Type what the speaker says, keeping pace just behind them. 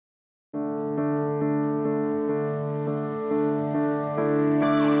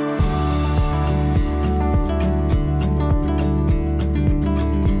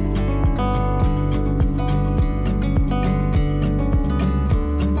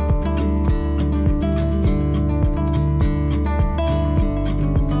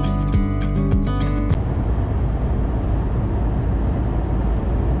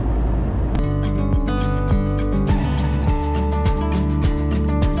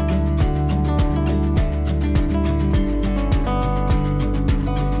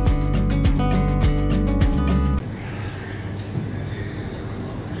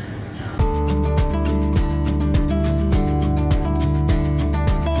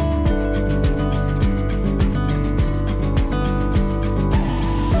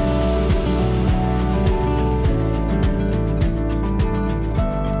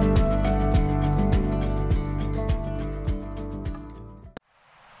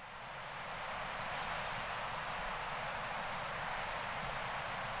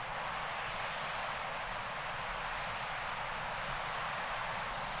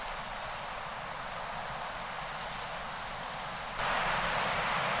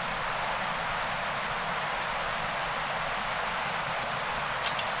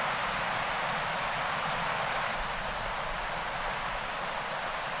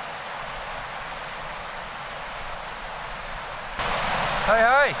Hey,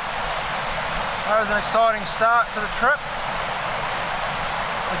 hey! That was an exciting start to the trip.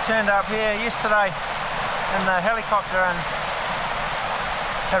 We turned up here yesterday in the helicopter and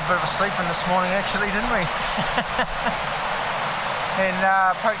had a bit of a sleep in this morning actually, didn't we? And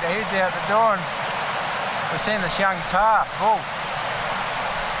poked our heads out the door and we've seen this young TAHR bull.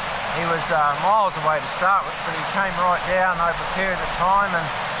 He was miles away to start with, but he came right down over a period of time and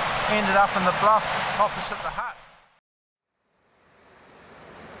ended up in the bluff opposite the hut.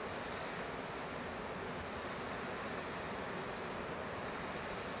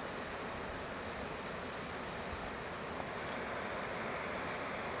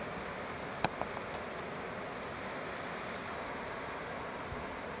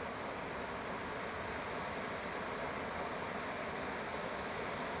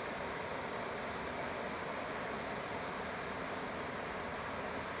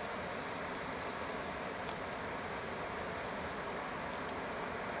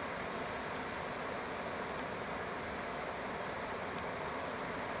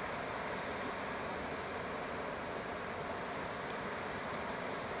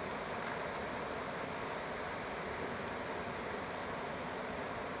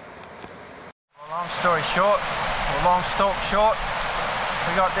 Long story short, or long stalk short,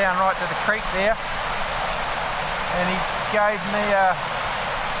 we got down right to the creek there and he gave me a,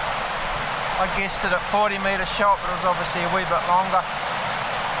 I guessed it at 40 metre shot, but it was obviously a wee bit longer.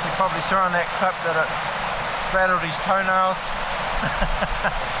 You probably saw in that clip that it rattled his toenails.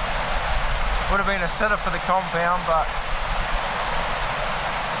 Would have been a sitter for the compound, but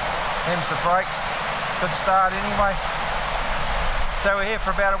them's the breaks. Good start anyway. So we're here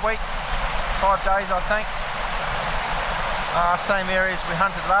for about a week. 5 days I think. Same areas we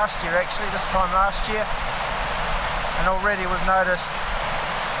hunted last year actually, this time last year. And already we've noticed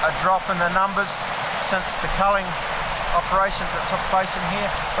a drop in the numbers since the culling operations that took place in here.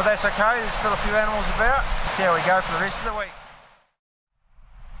 But that's okay, there's still a few animals about. Let's see how we go for the rest of the week.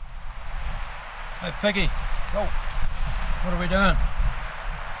 Hey Piggy, oh, what are we doing?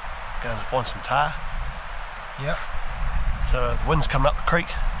 Going to find some TAHR. Yep. So the wind's coming up the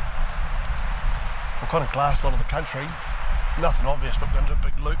creek. We've kind of glassed a lot of the country, nothing obvious, but we're going to do a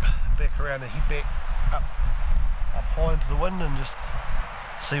big loop back around and head back up high into the wind and just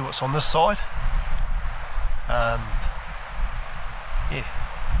see what's on this side. Yeah,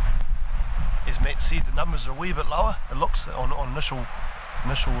 as Matt said, the numbers are a wee bit lower, it looks on initial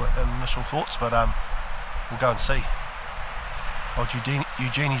thoughts, but we'll go and see. Well,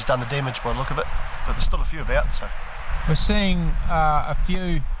 Eugenie's done the damage by the look of it, but there's still a few about, so. We're seeing a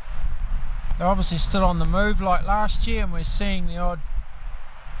few. They're obviously still on the move like last year, and we're seeing the odd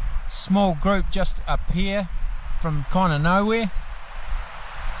small group just appear from kind of nowhere.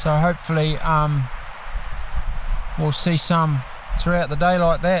 So hopefully we'll see some throughout the day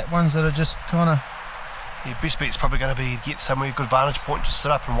like that, ones that are just kind of... Yeah, best bet's probably going to be to get somewhere, good vantage point, just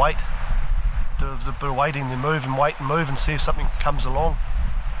sit up and wait. Do a bit of waiting, then move and wait and move and see if something comes along.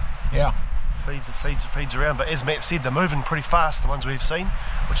 Yeah. Feeds around, but as Matt said, they're moving pretty fast, the ones we've seen,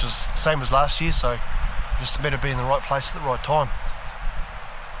 which is the same as last year, so just a matter of being in the right place at the right time.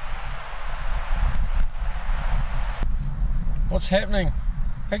 What's happening,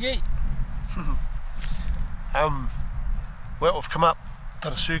 Piggy? Well, we've come up,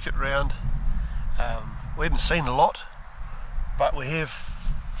 done a circuit round. We haven't seen a lot, but we have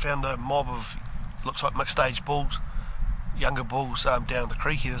found a mob of, looks like mixed age bulls, younger bulls down at the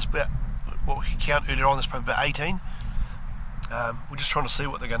creek here. There's about, what we could count earlier on, there's probably about 18. We're just trying to see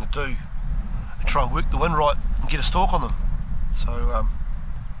what they're going to do and try and work the wind right and get a stalk on them. So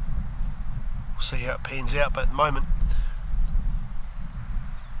we'll see how it pans out, but at the moment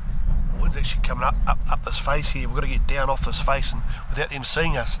the wind's actually coming up this face here. We've got to get down off this face and without them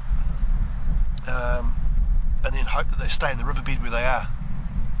seeing us, and then hope that they stay in the riverbed where they are.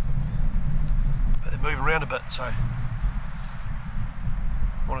 But they're moving around a bit, so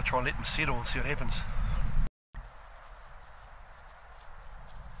I want to try and let them settle and see what happens.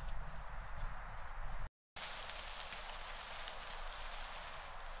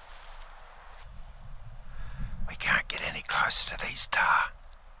 We can't get any closer to these TAHR.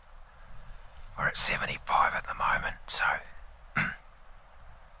 We're at 75 at the moment, so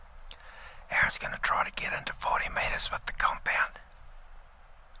Aaron's going to try to get into 40 metres with the compound.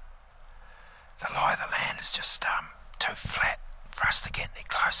 The lie of the land is just too flat for us to get any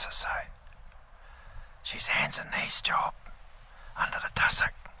closer, so she's hands and knees job under the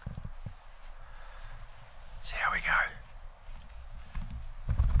tussock. See how we go.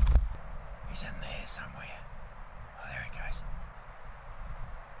 He's in there somewhere. Oh, there he goes.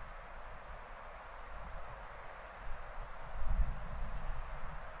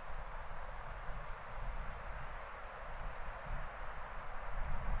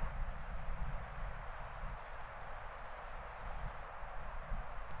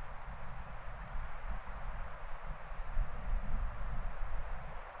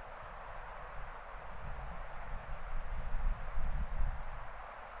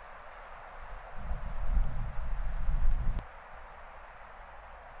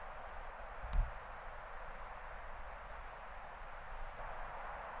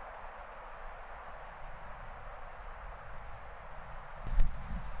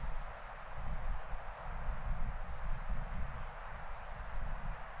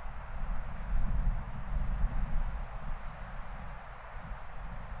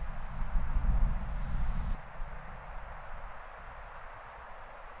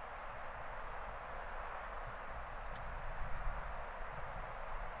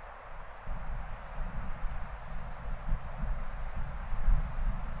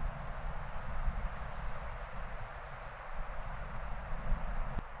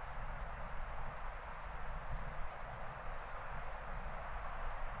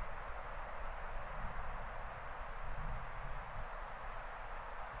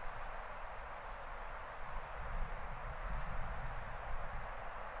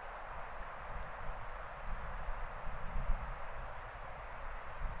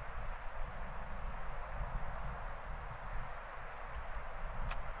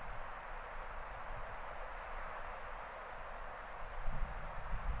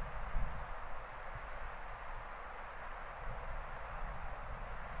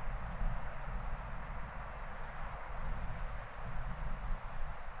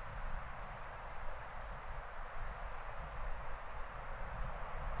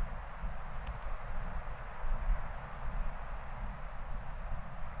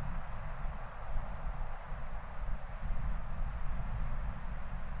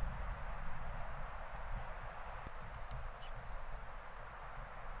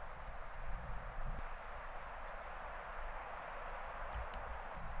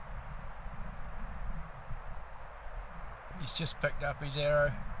 He's just picked up his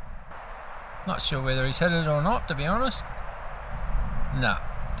arrow. Not sure whether he's hit it or not, to be honest. No,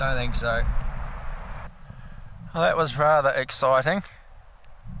 don't think so. Well, that was rather exciting.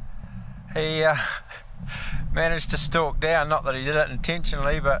 He managed to stalk down, not that he did it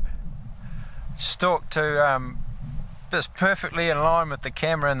intentionally, but stalked to just perfectly in line with the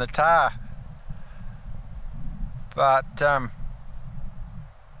camera and the TAHR. But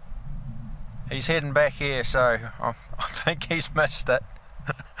he's heading back here, so I think he's missed it.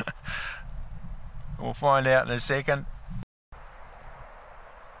 We'll find out in a second.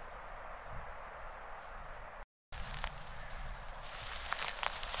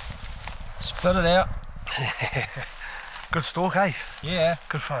 Spit it out. Good stalk, eh? Yeah.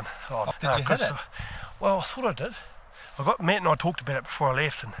 Good fun. Oh, did you hit it? Well, I thought I did. Matt and I talked about it before I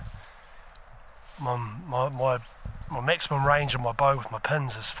left, and my maximum range of my bow with my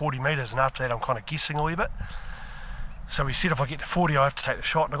pins is 40 metres, and after that I'm kind of guessing a wee bit. So we said if I get to 40 I have to take the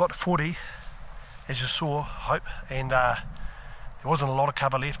shot, and I got to 40, as you saw, I hope, and there wasn't a lot of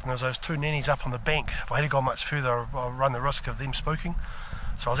cover left, and there was those two nannies up on the bank. If I had gone much further I'd run the risk of them spooking.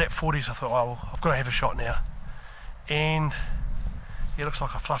 So I was at 40, so I thought, oh, well, I've got to have a shot now. And it looks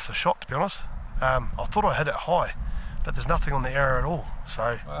like I fluffed the shot, to be honest. I thought I hit it high, but there's nothing on the arrow at all,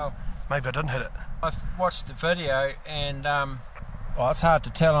 so well, maybe I didn't hit it. I've watched the video, and well, it's hard to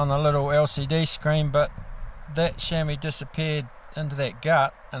tell on the little LCD screen, but that chamois disappeared into that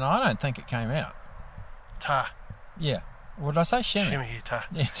gut, and I don't think it came out. TAHR. Yeah. What did I say? Chamois? Chamois, yeah, TAHR.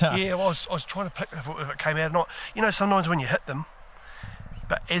 Yeah, TAHR. Yeah, well, I was trying to pick if it came out or not. You know, sometimes when you hit them,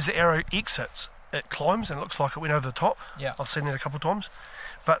 but as the arrow exits, it climbs and it looks like it went over the top. Yeah. I've seen that a couple of times.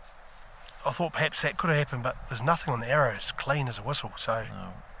 But I thought perhaps that could have happened, but there's nothing on the arrow. It's clean as a whistle, so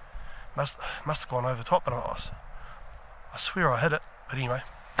must have gone over the top. But I swear I hit it. But anyway,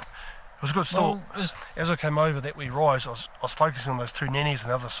 it was a good stalk. Well, as I came over that wee rise, I was focusing on those two nannies on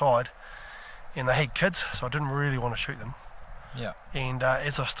the other side, and they had kids, so I didn't really want to shoot them. Yeah. And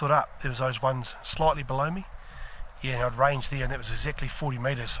as I stood up, there was those ones slightly below me. Yeah, and I'd ranged there, and that was exactly 40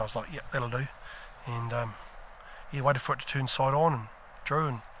 metres, so I was like, yeah, that'll do. And yeah, waited for it to turn side on and drew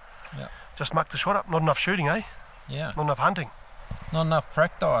and just mucked the shot up. Not enough shooting, eh? Yeah. Not enough hunting. Not enough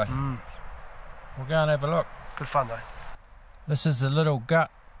practice. We'll go and have a look. Good fun though. This is the little gut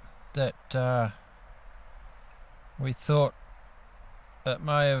that we thought it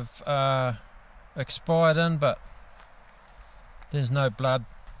may have expired in, but there's no blood,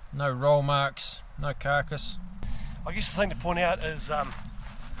 no roll marks, no carcass. I guess the thing to point out is,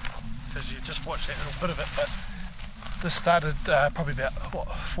 because you just watched that little bit of it, but this started probably about,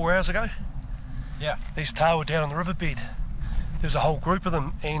 4 hours ago? Yeah. These TAHR were down on the riverbed. There was a whole group of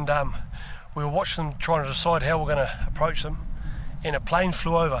them, and we were watching them trying to decide how we're going to approach them, and a plane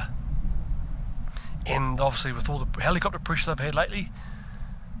flew over. And obviously with all the helicopter pressure they've had lately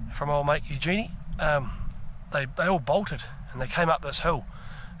from old mate Eugenie, they all bolted and they came up this hill.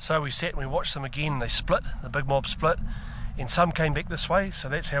 So we sat and we watched them again, and they split, the big mob split, and some came back this way, so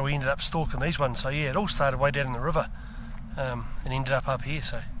that's how we ended up stalking these ones. So yeah, it all started way down in the river and ended up here,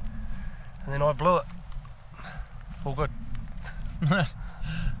 so. And then I blew it. All good.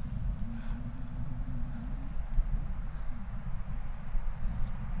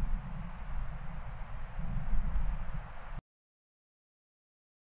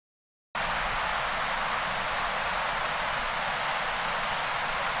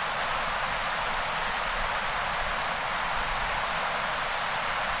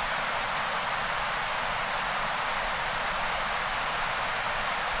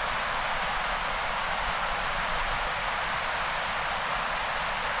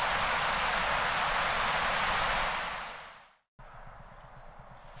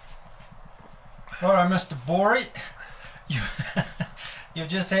 Righto, Mr. Bory, you've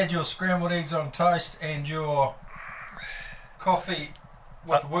just had your scrambled eggs on toast and your coffee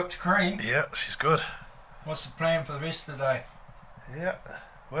with whipped cream. Yeah, she's good. What's the plan for the rest of the day? Yeah,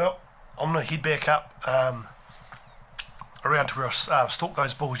 well, I'm going to head back up around to where I stalked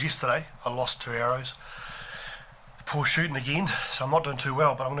those bulls yesterday. I lost 2 arrows. Poor shooting again, so I'm not doing too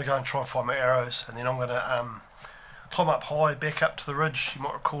well, but I'm going to go and try and find my arrows, and then I'm going to climb up high, back up to the ridge. You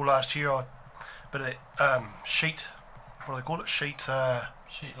might recall last year I bit of that sheet, what do they call it? Sheet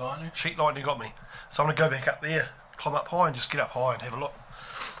lightning. Sheet lightning got me. So I'm going to go back up there, climb up high and just get up high and have a look.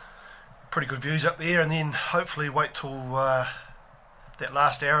 Pretty good views up there, and then hopefully wait till that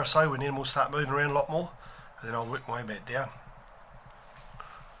last hour or so, and then we'll start moving around a lot more, and then I'll work my way back down.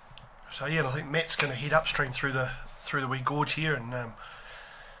 So yeah, and I think Matt's going to head upstream through the wee gorge here, and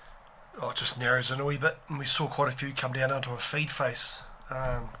it just narrows in a wee bit, and we saw quite a few come down onto a feed face.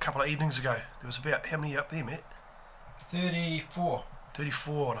 A couple of evenings ago. There was about, how many up there, Matt? 34.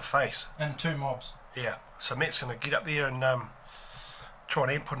 34 on a face. And 2 mobs. Yeah, so Matt's going to get up there and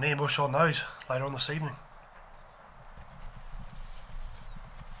try and put an ambush on those later on this evening.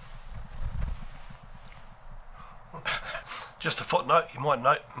 Just a footnote, you might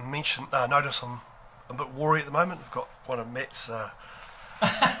notice I'm a bit wary at the moment. I've got one of Matt's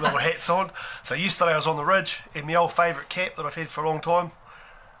little hats on. So yesterday I was on the ridge in my old favourite cap that I've had for a long time.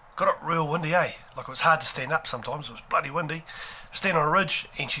 Got it real windy, eh? Like it was hard to stand up sometimes, it was bloody windy. Standing on a ridge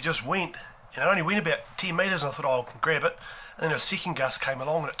and she just went, and it only went about 10 metres and I thought, oh, I can grab it. And then a second gust came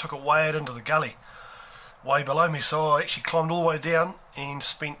along and it took it way out into the gully, way below me. So I actually climbed all the way down and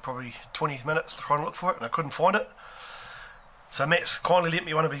spent probably 20 minutes trying to look for it and I couldn't find it. So Matt's kindly lent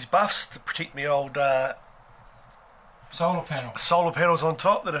me one of his buffs to protect me old solar panels on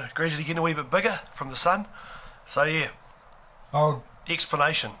top that are gradually getting a wee bit bigger from the sun. So yeah,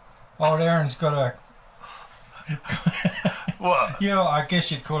 explanation. Old Aaron's got a what? Yeah, I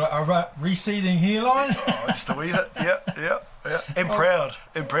guess you'd call it a receding hairline. Oh, just a wee bit. Yeah. And proud.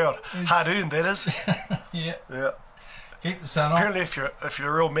 Hard earned, that is. Yeah. Keep the sun on. Apparently, if you're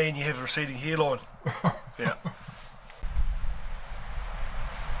a real man, you have a receding hairline. Yeah.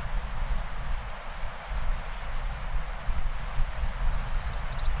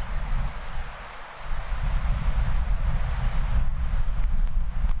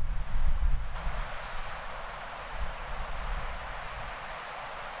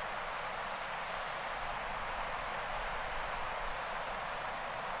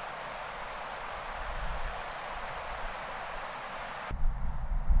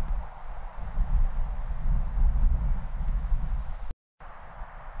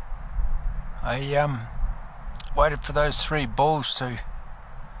 I waited for those 3 bulls to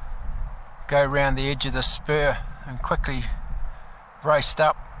go round the edge of the spur and quickly raced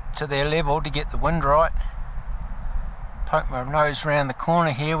up to their level to get the wind right. Poked my nose round the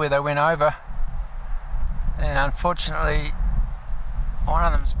corner here where they went over, and unfortunately one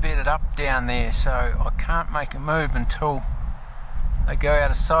of them's bedded up down there, so I can't make a move until they go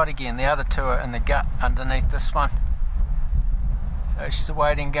out of sight again. The other 2 are in the gut underneath this one, so it's just a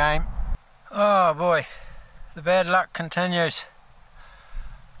waiting game. Oh boy, the bad luck continues.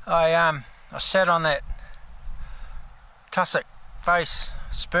 I sat on that tussock face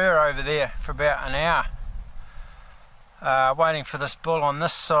spur over there for about an hour, waiting for this bull on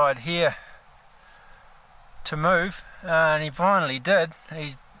this side here to move, and he finally did.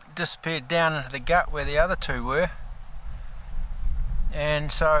 He disappeared down into the gut where the other 2 were,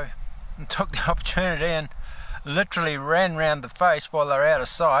 and so I took the opportunity and literally ran round the face while they were out of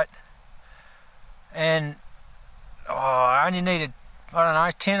sight. And I only needed,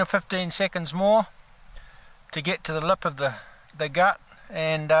 10 or 15 seconds more to get to the lip of the gut,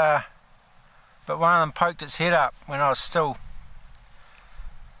 and but one of them poked its head up when I was still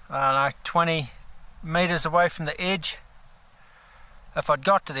 20 metres away from the edge. If I'd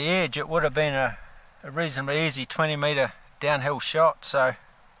got to the edge, it would have been a reasonably easy 20-metre downhill shot. So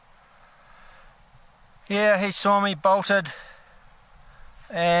yeah, he saw me, bolted,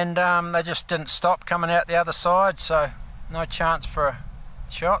 and they just didn't stop coming out the other side, so no chance for a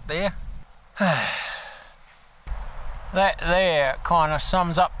shot there. That there kind of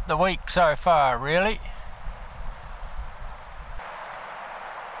sums up the week so far, really.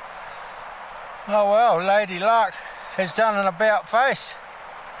 Oh well, Lady Luck has done an about face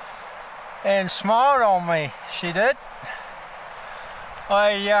and smiled on me, she did.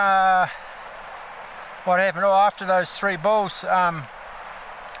 What happened? Oh, after those 3 bulls,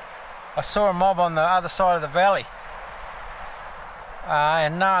 I saw a mob on the other side of the valley,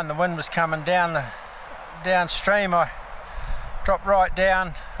 and knowing the wind was coming downstream, I dropped right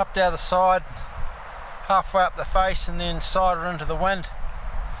down, up the other side, halfway up the face, and then sidled into the wind,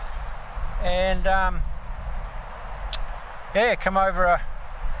 and yeah, come over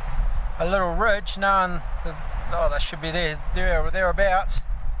a little ridge, knowing that, they should be there or thereabouts,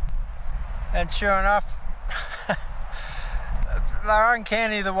 and sure enough, they're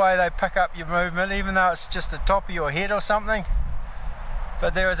uncanny the way they pick up your movement, even though it's just the top of your head or something.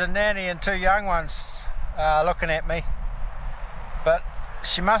 But there was a nanny and 2 young ones looking at me, but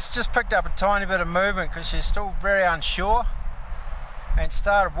she must have just picked up a tiny bit of movement because she's still very unsure, and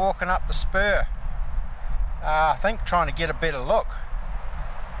started walking up the spur, I think trying to get a better look.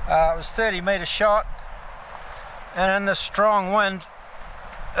 It was 30-metre shot, and in the strong wind,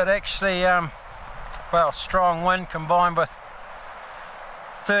 it actually strong wind combined with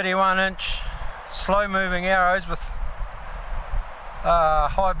 31-inch slow moving arrows with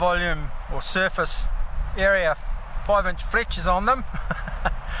high volume or surface area 5-inch fletchers on them.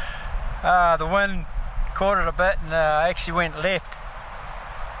 The wind caught it a bit and actually went left,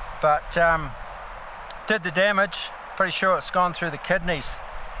 but did the damage. Pretty sure it's gone through the kidneys,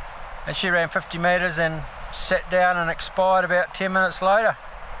 and she ran 50 metres and sat down and expired about 10 minutes later.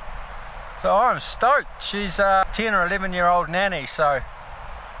 So I'm stoked. She's a 10 or 11 year old nanny, so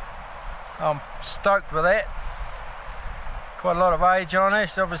I'm stoked with that. Quite a lot of age on her.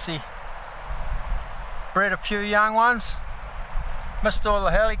 She's obviously bred a few young ones. Missed all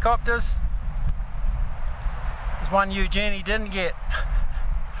the helicopters. There's one Eugenie didn't get.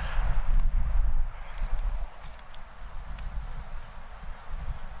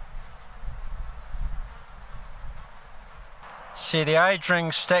 See the age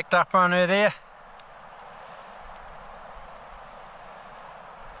ring stacked up on her there?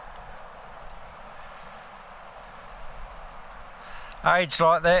 Age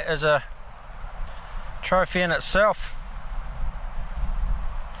like that is a trophy in itself.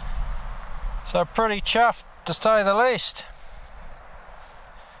 So pretty chuffed, to say the least.